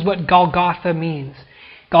 This is what Golgotha means.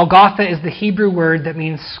 Golgotha is the Hebrew word that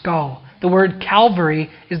means skull. The word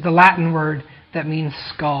Calvary is the Latin word that means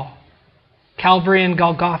skull. Calvary and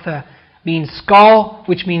Golgotha means skull,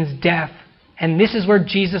 which means death. And this is where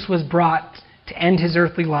Jesus was brought to end His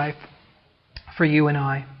earthly life for you and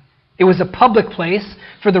I. It was a public place.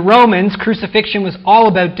 For the Romans, crucifixion was all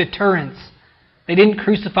about deterrence. They didn't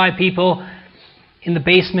crucify people in the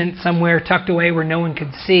basement somewhere tucked away where no one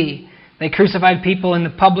could see. They crucified people in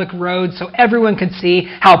the public road so everyone could see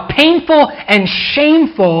how painful and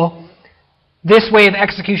shameful this way of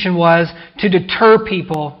execution was to deter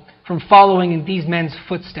people from following in these men's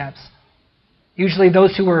footsteps. Usually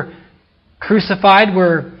those who were crucified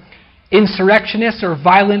were insurrectionists or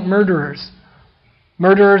violent murderers.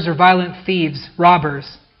 Murderers or violent thieves,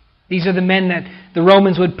 robbers. These are the men that the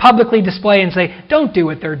Romans would publicly display and say, don't do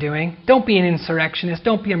what they're doing. Don't be an insurrectionist.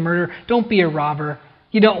 Don't be a murderer. Don't be a robber.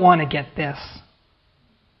 You don't want to get this.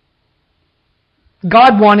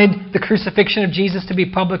 God wanted the crucifixion of Jesus to be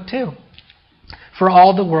public too, for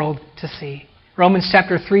all the world to see. Romans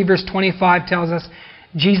chapter 3 verse 25 tells us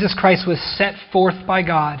Jesus Christ was set forth by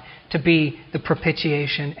God to be the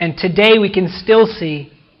propitiation. And today we can still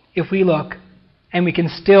see, if we look, and we can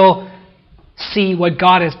still see what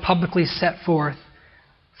God has publicly set forth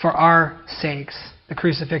for our sakes, the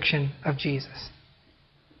crucifixion of Jesus.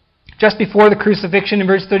 Just before the crucifixion, in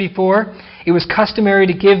verse 34, it was customary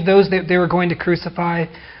to give those that they were going to crucify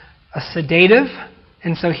a sedative.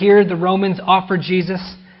 And so here the Romans offered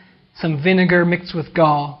Jesus some vinegar mixed with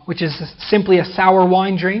gall, which is simply a sour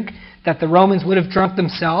wine drink that the Romans would have drunk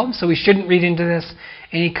themselves. So we shouldn't read into this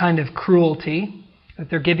any kind of cruelty, that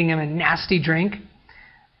they're giving him a nasty drink.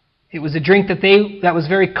 It was a drink that was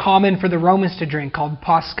very common for the Romans to drink, called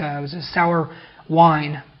Posca. It was a sour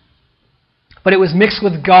wine. But it was mixed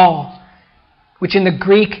with gall, which in the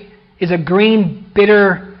Greek is a green,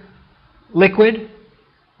 bitter liquid,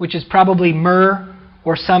 which is probably myrrh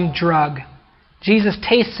or some drug. Jesus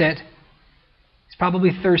tastes it. He's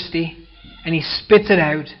probably thirsty, and he spits it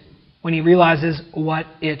out when he realizes what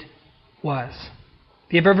it was.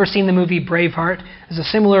 If you've ever seen the movie Braveheart, there's a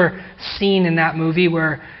similar scene in that movie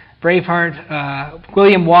where Braveheart,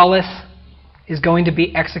 William Wallace is going to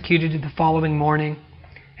be executed the following morning,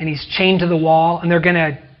 and he's chained to the wall, and they're going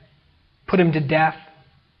to put him to death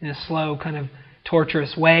in a slow, kind of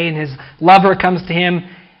torturous way, and his lover comes to him,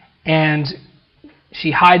 and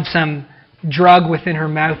she hides some drug within her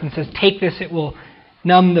mouth and says, "Take this, it will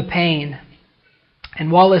numb the pain."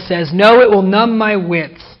 And Wallace says, "No, it will numb my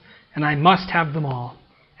wits, and I must have them all."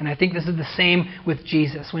 And I think this is the same with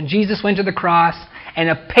Jesus. When Jesus went to the cross and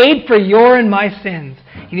paid for your and my sins,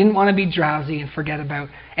 he didn't want to be drowsy and forget about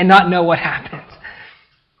and not know what happened.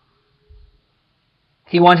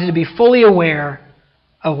 He wanted to be fully aware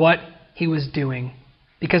of what he was doing,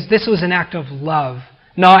 because this was an act of love,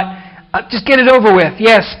 not just get it over with.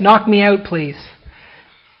 Yes, knock me out, please.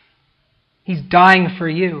 He's dying for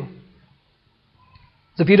you.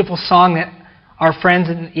 It's a beautiful song that our friends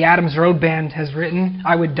in the Adams Road Band has written,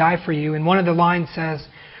 "I Would Die for You." And one of the lines says,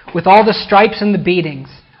 "With all the stripes and the beatings,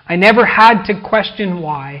 I never had to question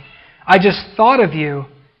why. I just thought of you,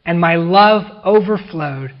 and my love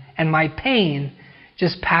overflowed, and my pain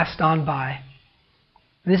just passed on by."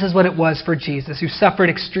 And this is what it was for Jesus, who suffered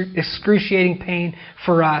excruciating pain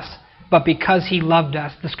for us, but because he loved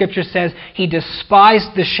us. The scripture says he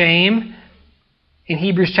despised the shame in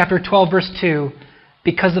Hebrews chapter 12, verse 2,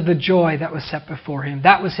 because of the joy that was set before him.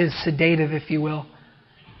 That was his sedative, if you will.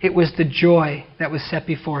 It was the joy that was set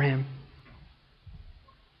before him.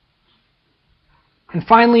 And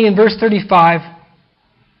finally, in verse 35,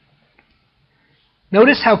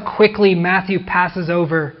 notice how quickly Matthew passes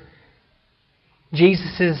over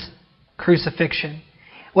Jesus' crucifixion.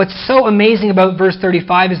 What's so amazing about verse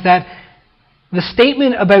 35 is that the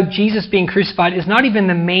statement about Jesus being crucified is not even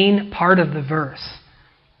the main part of the verse.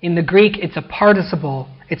 In the Greek, it's a participle.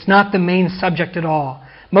 It's not the main subject at all.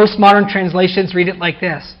 Most modern translations write it like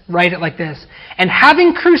this. "And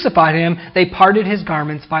having crucified him, they parted his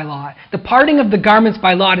garments by lot." The parting of the garments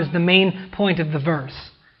by lot is the main point of the verse.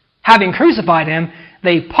 Having crucified him,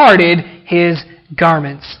 they parted his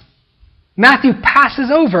garments. Matthew passes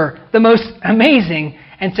over the most amazing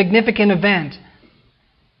and significant event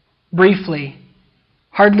briefly,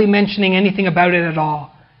 hardly mentioning anything about it at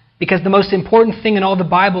all, because the most important thing in all the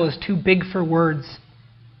Bible is too big for words.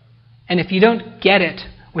 And if you don't get it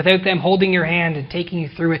without them holding your hand and taking you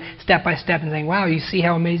through it step by step and saying, "Wow, you see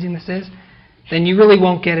how amazing this is?" then you really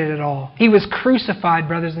won't get it at all. He was crucified,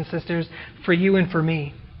 brothers and sisters, for you and for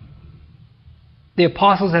me. The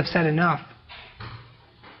apostles have said enough.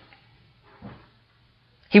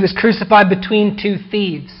 He was crucified between two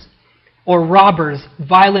thieves, or robbers,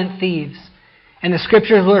 violent thieves. And the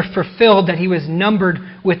scriptures were fulfilled that he was numbered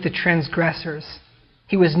with the transgressors.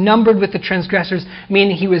 He was numbered with the transgressors,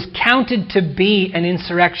 meaning he was counted to be an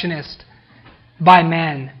insurrectionist by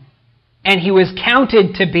men. And he was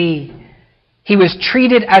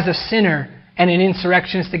treated as a sinner and an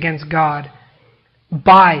insurrectionist against God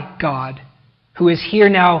by God, who is here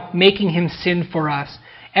now making him sin for us.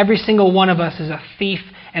 Every single one of us is a thief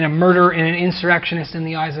and a murderer and an insurrectionist in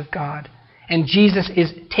the eyes of God. And Jesus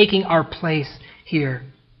is taking our place here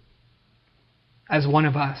as one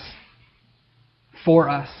of us, for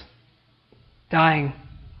us, dying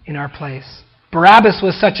in our place. Barabbas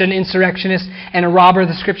was such an insurrectionist and a robber,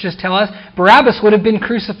 the scriptures tell us. Barabbas would have been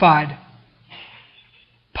crucified.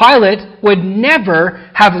 Pilate would never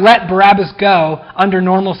have let Barabbas go under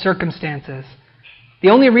normal circumstances. The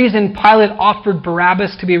only reason Pilate offered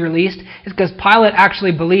Barabbas to be released is because Pilate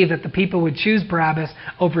actually believed that the people would choose Barabbas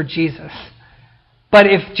over Jesus. But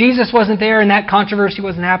if Jesus wasn't there and that controversy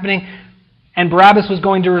wasn't happening, and Barabbas was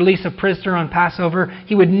going to release a prisoner on Passover,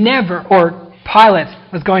 Pilate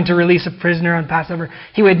was going to release a prisoner on Passover,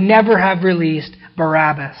 he would never have released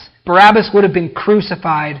Barabbas. Barabbas would have been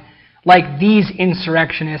crucified like these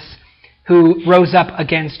insurrectionists who rose up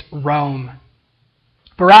against Rome.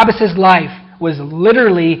 Barabbas' life was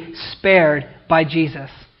literally spared by Jesus.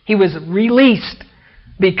 He was released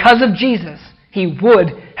because of Jesus. He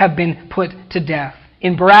would have been put to death.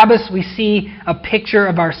 In Barabbas, we see a picture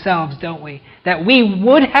of ourselves, don't we? That we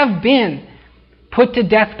would have been put to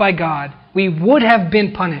death by God. We would have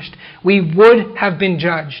been punished. We would have been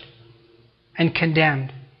judged and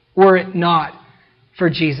condemned were it not for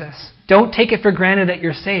Jesus. Don't take it for granted that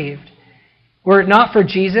you're saved. Were it not for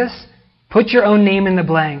Jesus, put your own name in the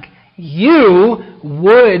blank. You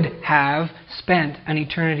would have spent an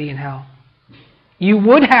eternity in hell. You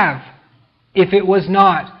would have, if it was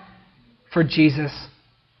not for Jesus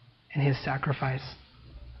and his sacrifice.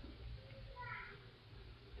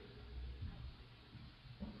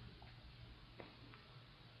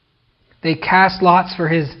 They cast lots for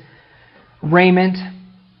his raiment,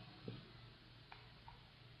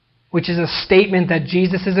 which is a statement that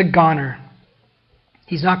Jesus is a goner.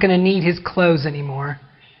 He's not going to need his clothes anymore.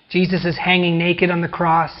 Jesus is hanging naked on the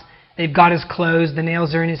cross. They've got his clothes. The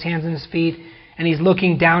nails are in his hands and his feet. And he's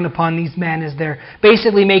looking down upon these men as they're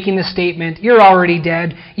basically making the statement, you're already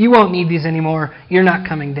dead. You won't need these anymore. You're not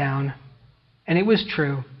coming down. And it was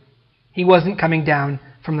true. He wasn't coming down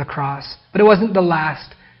from the cross. But it wasn't the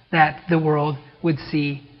last that the world would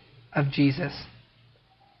see of Jesus.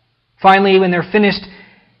 Finally, when they're finished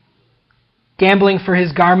gambling for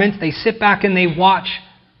his garments, they sit back and they watch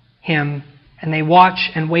him, and they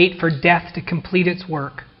watch and wait for death to complete its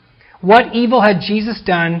work. What evil had Jesus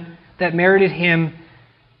done that merited him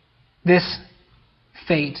this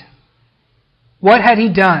fate? What had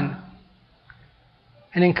he done?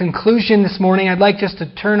 And in conclusion this morning, I'd like just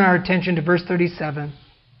to turn our attention to verse 37,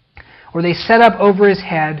 where they set up over his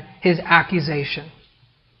head his accusation.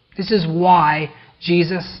 This is why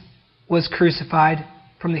Jesus was crucified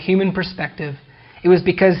from the human perspective. It was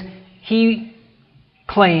because he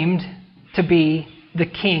claimed to be the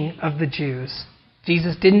King of the Jews.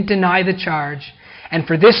 Jesus didn't deny the charge, and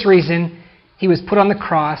for this reason, he was put on the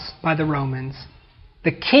cross by the Romans.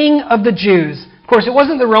 The King of the Jews. Of course, it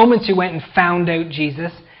wasn't the Romans who went and found out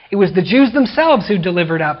Jesus. It was the Jews themselves who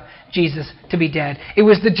delivered up Jesus to be dead. It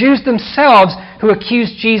was the Jews themselves who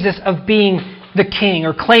accused Jesus of being the king,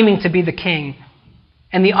 or claiming to be the king.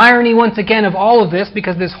 And the irony, once again, of all of this,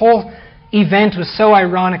 because this whole event was so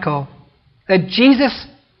ironical, that Jesus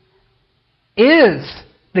is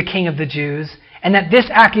the King of the Jews, and that this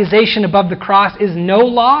accusation above the cross is no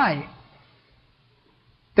lie.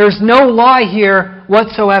 There's no lie here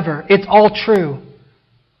whatsoever. It's all true.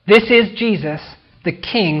 This is Jesus, the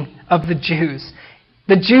King of the Jews.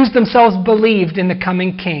 The Jews themselves believed in the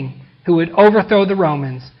coming king who would overthrow the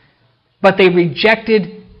Romans, but they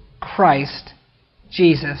rejected Christ,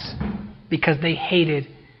 Jesus, because they hated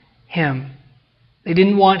him. They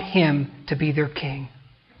didn't want him to be their king.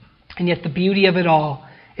 And yet the beauty of it all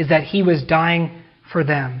is that he was dying for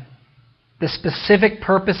them. The specific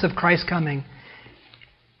purpose of Christ's coming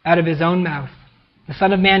out of his own mouth. The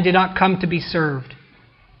Son of Man did not come to be served,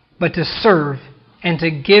 but to serve and to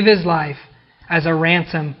give his life as a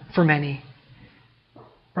ransom for many.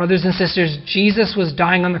 Brothers and sisters, Jesus was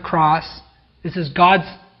dying on the cross. This is God's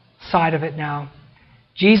side of it now.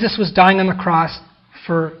 Jesus was dying on the cross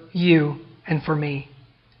for you and for me.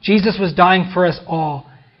 Jesus was dying for us all.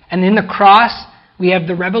 And in the cross, we have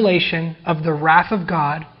the revelation of the wrath of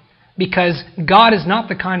God, because God is not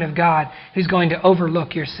the kind of God who's going to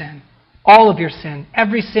overlook your sin. All of your sin.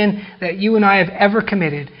 Every sin that you and I have ever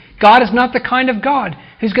committed. God is not the kind of God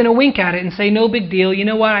who's going to wink at it and say, no big deal. You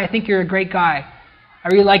know what? I think you're a great guy. I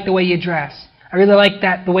really like the way you dress. I really like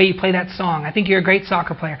the way you play that song. I think you're a great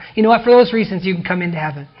soccer player. You know what? For those reasons, you can come into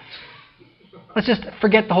heaven. Let's just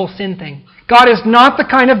forget the whole sin thing. God is not the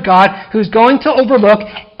kind of God who's going to overlook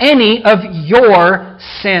any of your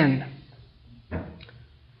sin.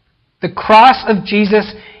 The cross of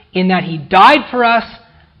Jesus, in that he died for us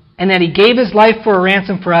and that he gave his life for a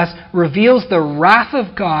ransom for us, reveals the wrath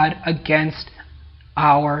of God against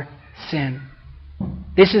our sin.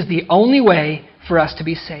 This is the only way for us to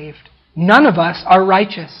be saved. None of us are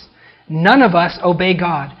righteous. None of us obey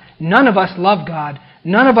God. None of us love God.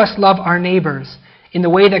 None of us love our neighbors in the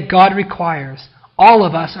way that God requires. All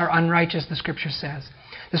of us are unrighteous, the Scripture says.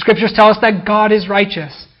 The Scriptures tell us that God is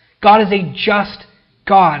righteous. God is a just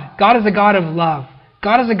God. God is a God of love.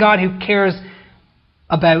 God is a God who cares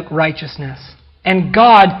about righteousness. And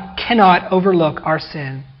God cannot overlook our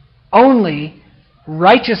sin. Only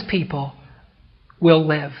righteous people will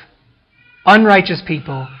live. Unrighteous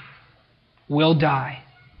people will die.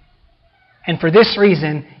 And for this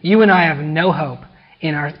reason, you and I have no hope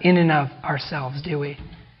in and of ourselves, do we?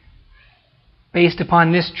 Based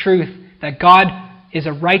upon this truth that God is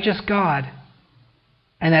a righteous God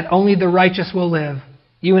and that only the righteous will live,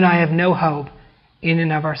 you and I have no hope in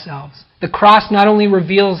and of ourselves. The cross not only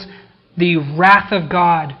reveals the wrath of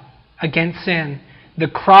God against sin, the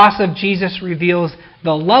cross of Jesus reveals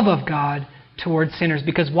the love of God towards sinners.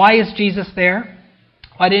 Because why is Jesus there?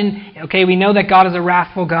 We know that God is a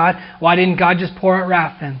wrathful God. Why didn't God just pour out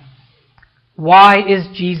wrath then? Why is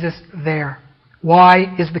Jesus there?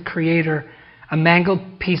 Why is the Creator a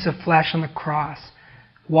mangled piece of flesh on the cross?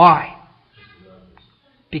 Why?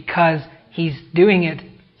 Because he's doing it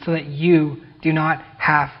so that you do not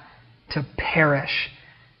have to perish.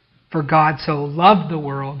 For God so loved the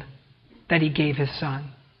world that he gave his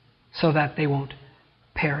Son so that they won't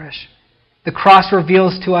perish. The cross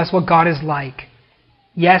reveals to us what God is like.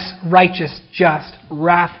 Yes, righteous, just,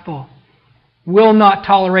 wrathful. will not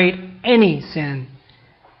tolerate any sin,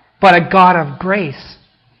 but a God of grace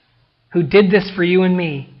who did this for you and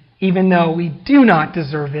me, even though we do not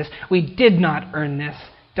deserve this. We did not earn this.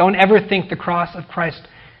 Don't ever think the cross of Christ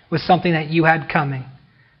was something that you had coming.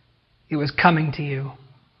 It was coming to you.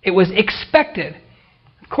 It was expected.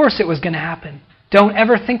 Of course it was going to happen. Don't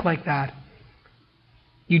ever think like that.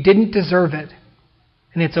 You didn't deserve it.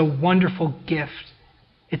 And it's a wonderful gift.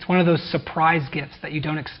 It's one of those surprise gifts that you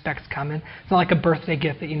don't expect coming. It's not like a birthday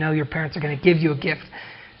gift that you know your parents are going to give you a gift.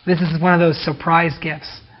 This is one of those surprise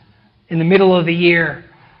gifts in the middle of the year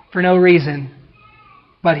for no reason.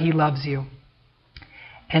 But He loves you.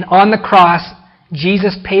 And on the cross,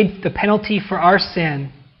 Jesus paid the penalty for our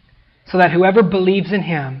sin so that whoever believes in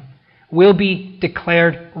Him will be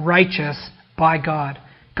declared righteous by God.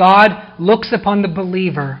 God looks upon the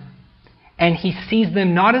believer and He sees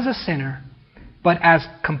them not as a sinner, but as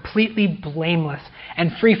completely blameless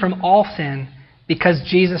and free from all sin because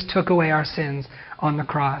Jesus took away our sins on the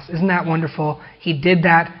cross. Isn't that wonderful? He did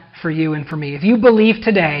that for you and for me. If you believe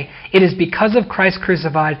today, it is because of Christ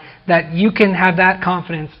crucified that you can have that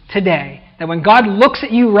confidence today. That when God looks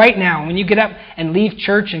at you right now, when you get up and leave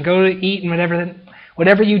church and go to eat and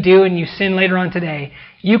whatever you do and you sin later on today,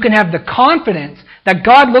 you can have the confidence that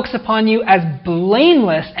God looks upon you as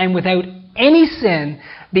blameless and without any sin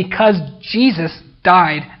because Jesus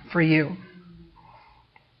died for you.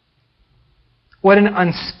 What an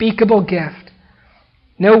unspeakable gift.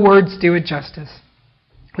 No words do it justice.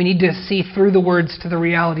 We need to see through the words to the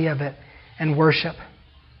reality of it and worship.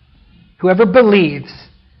 Whoever believes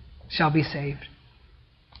shall be saved.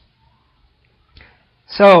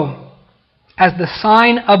 So, as the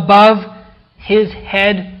sign above His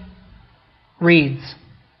head reads,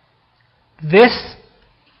 this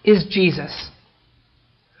is Jesus.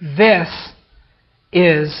 This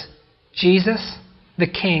is Jesus, the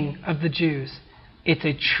King of the Jews. It's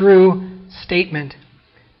a true statement.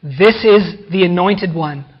 This is the Anointed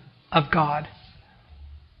One of God.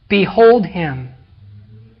 Behold Him.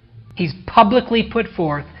 He's publicly put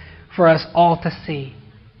forth for us all to see.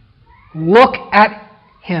 Look at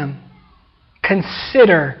Him.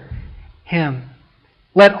 Consider Him.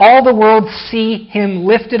 Let all the world see Him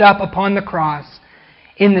lifted up upon the cross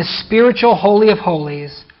in the spiritual Holy of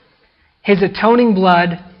Holies, His atoning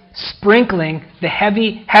blood sprinkling the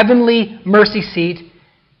heavenly mercy seat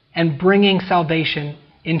and bringing salvation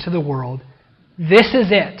into the world. This is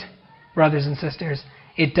it, brothers and sisters.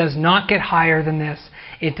 It does not get higher than this.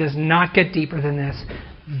 It does not get deeper than this.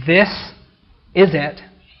 This is it.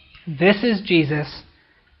 This is Jesus,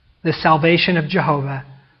 the salvation of Jehovah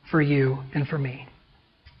for you and for me.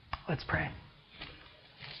 Let's pray.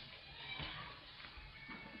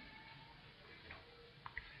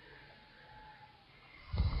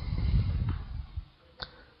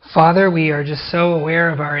 Father, we are just so aware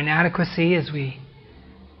of our inadequacy as we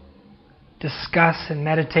discuss and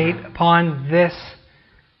meditate upon this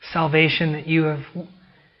salvation that you have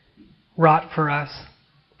wrought for us.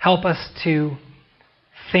 Help us to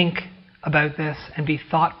think about this and be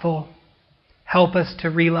thoughtful. Help us to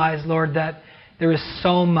realize, Lord, that there is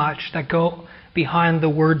so much that go behind the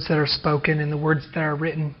words that are spoken and the words that are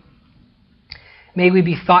written. May we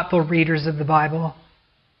be thoughtful readers of the Bible.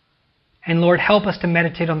 And Lord, help us to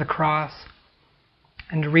meditate on the cross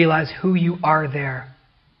and to realize who you are there.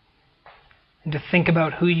 And to think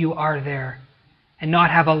about who you are there. And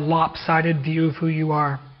not have a lopsided view of who you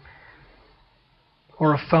are.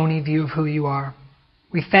 Or a phony view of who you are.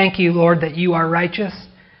 We thank you, Lord, that you are righteous.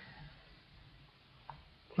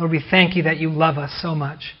 Lord, we thank you that you love us so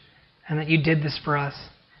much. And that you did this for us.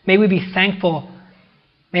 May we be thankful.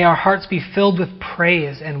 May our hearts be filled with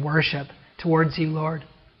praise and worship towards you, Lord.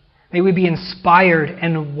 May we be inspired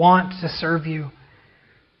and want to serve you.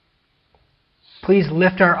 Please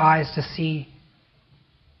lift our eyes to see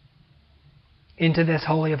into this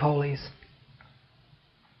Holy of Holies.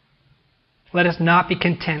 Let us not be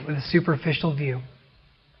content with a superficial view.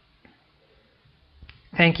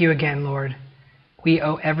 Thank you again, Lord. We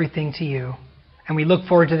owe everything to you. And we look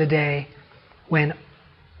forward to the day when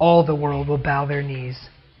all the world will bow their knees.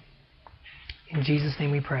 In Jesus'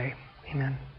 name we pray. Amen.